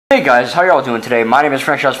Hey guys, how y'all doing today? My name is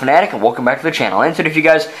Franchise Fanatic and welcome back to the channel. And today for you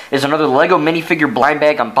guys is another LEGO minifigure blind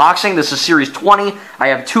bag unboxing. This is series 20. I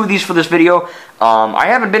have 2 of these for this video. I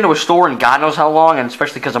haven't been to a store in God knows how long, and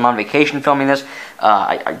especially because I'm on vacation filming this.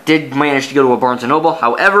 I did manage to go to a Barnes & Noble.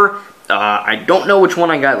 However, I don't know which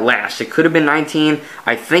one I got last. It could have been 19.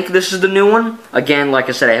 I think this is the new one. Again, like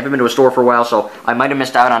I said, I haven't been to a store for a while, so I might have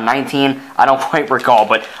missed out on 19. I don't quite recall,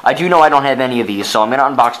 but I do know I don't have any of these, so I'm going to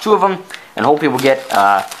unbox 2 of them, and hopefully we'll get,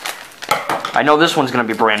 I know this one's going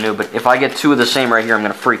to be brand new, but if I get 2 of the same right here, I'm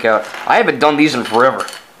going to freak out. I haven't done these in forever.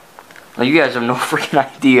 Now, you guys have no freaking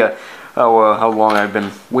idea how long I've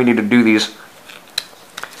been waiting to do these.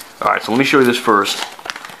 Alright, so let me show you this first.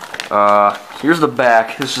 Here's the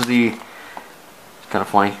back. This is the... It's kind of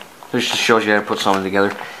funny. This just shows you how to put something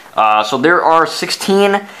together. So there are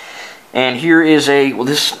 16, and here is a... Well,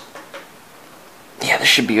 this... Yeah, this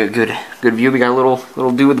should be a good view. We got a little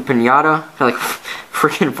dude with the piñata. Kind of like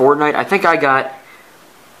freaking Fortnite. I think I got...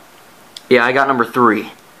 Yeah, I got number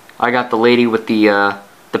 3. I got the lady with the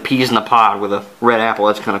peas in the pod with a red apple.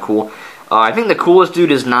 That's kind of cool. I think the coolest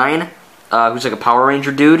dude is 9. Who's like a Power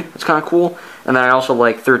Ranger dude. It's kind of cool. And then I also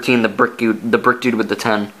like 13, the brick dude with the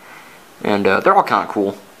 10. And they're all kind of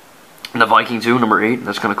cool. And the Viking too, number 8.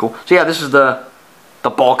 That's kind of cool. So yeah, this is the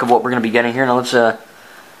bulk of what we're going to be getting here. Now let's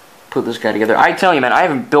put this guy together. I tell you, man, I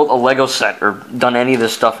haven't built a Lego set or done any of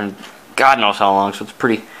this stuff in God knows how long. So it's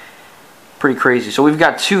pretty crazy. So we've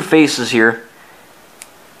got 2 faces here.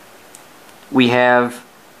 We have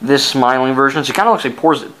this smiling version. So it kind of looks like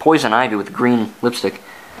Poison Ivy with green lipstick.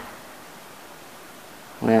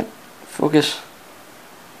 That focus.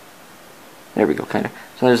 There we go, kind of.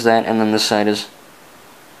 So there's that, and then this side is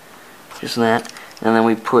just that. And then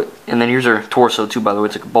we put, and then here's her torso too, by the way.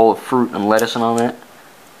 It's like a bowl of fruit and lettuce and all that.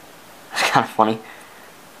 It's kind of funny.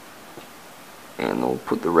 And we'll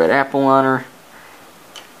put the red apple on her.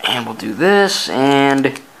 And we'll do this,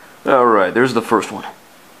 and alright, there's the first one.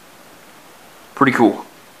 Pretty cool.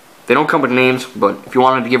 They don't come with names, but if you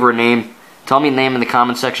wanted to give her a name, tell me a name in the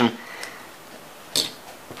comment section.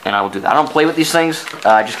 And I will do that. I don't play with these things.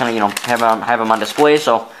 I just kind of, you know, have them on display.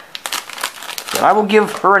 So I will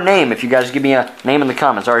give her a name if you guys give me a name in the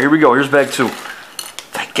comments. All right, here we go. Here's bag 2.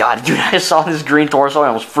 Thank God, dude! I saw this green torso. I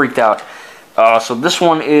almost freaked out. So this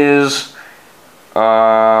one is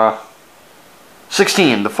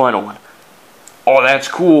 16, the final one. Oh, that's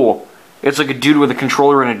cool. It's like a dude with a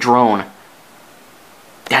controller and a drone.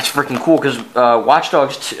 That's freaking cool because Watch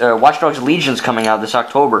Dogs Legion's coming out this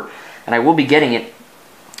October, and I will be getting it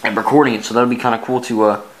and recording it, so that'll be kind of cool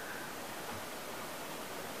to,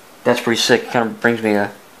 that's pretty sick. Kind of brings me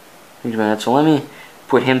that. So let me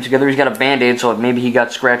put him together. He's got a band-aid, so maybe he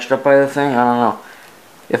got scratched up by the thing. I don't know.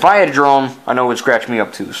 If I had a drone, I know it would scratch me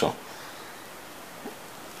up too, so.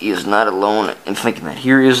 He is not alone in thinking that.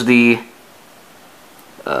 Here is the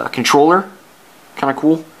controller. Kind of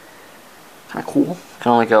cool. Kind of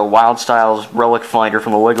like a Wild Styles relic finder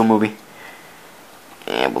from the Lego movie.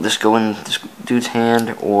 And will this go in this dude's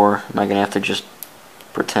hand, or am I going to have to just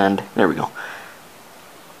pretend? There we go.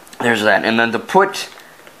 There's that. And then to put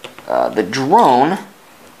the drone,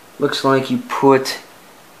 looks like you put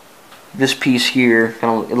this piece here.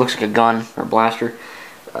 Kind of, it looks like a gun or a blaster.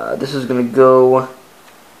 This is going to go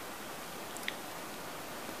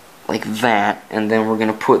like that. And then we're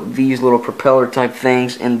going to put these little propeller type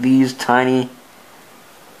things in these tiny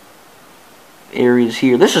areas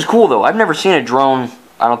here. This is cool though. I've never seen a drone,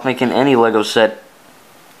 I don't think, in any Lego set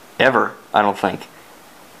ever. I don't think.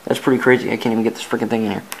 That's pretty crazy. I can't even get this freaking thing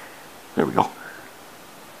in here. There we go.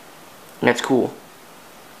 That's cool.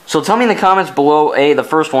 So tell me in the comments below, the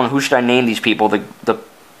first one, who should I name these people? The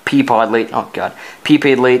Peapod Lady. Oh God.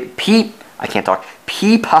 I can't talk.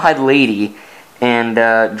 Peapod Lady and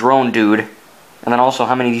Drone Dude. And then also,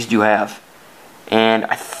 how many of these do you have? And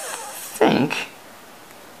I think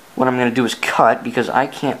what I'm going to do is cut, because I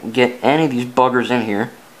can't get any of these buggers in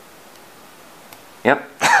here. Yep.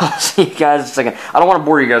 I'll see you guys in a second. I don't want to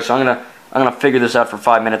bore you guys, so I'm gonna figure this out for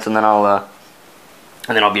 5 minutes, and then I'll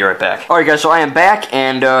be right back. Alright guys, so I am back,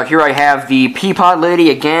 and here I have the Peapod Lady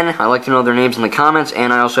again. I like to know their names in the comments,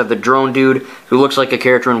 and I also have the Drone Dude, who looks like a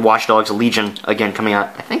character in Watch Dogs Legion, again, coming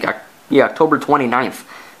out, I think, yeah, October 29th.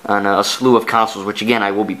 On a slew of consoles, which again I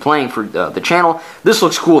will be playing for the channel. This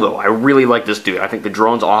looks cool though. I really like this dude. I think the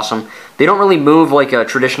drone's awesome. They don't really move like a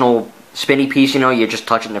traditional spinny piece, you know, you just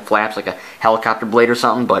touch it and it flaps like a helicopter blade or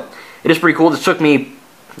something, but it is pretty cool. This took me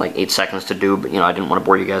like 8 seconds to do, but you know, I didn't want to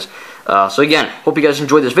bore you guys. So again, hope you guys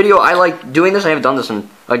enjoyed this video. I like doing this. I haven't done this in,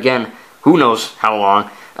 again, who knows how long,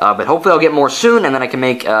 but hopefully I'll get more soon, and then I can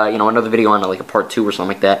make, you know, another video on like a part 2 or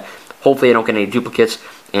something like that. Hopefully I don't get any duplicates,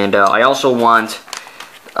 and I also want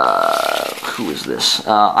Who is this?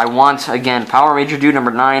 I want, again, Power Ranger Dude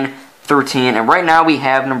number 9, 13, and right now we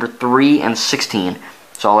have number 3 and 16.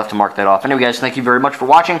 So I'll have to mark that off. Anyway, guys, thank you very much for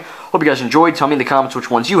watching. Hope you guys enjoyed. Tell me in the comments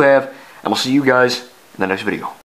which ones you have, and we'll see you guys in the next video.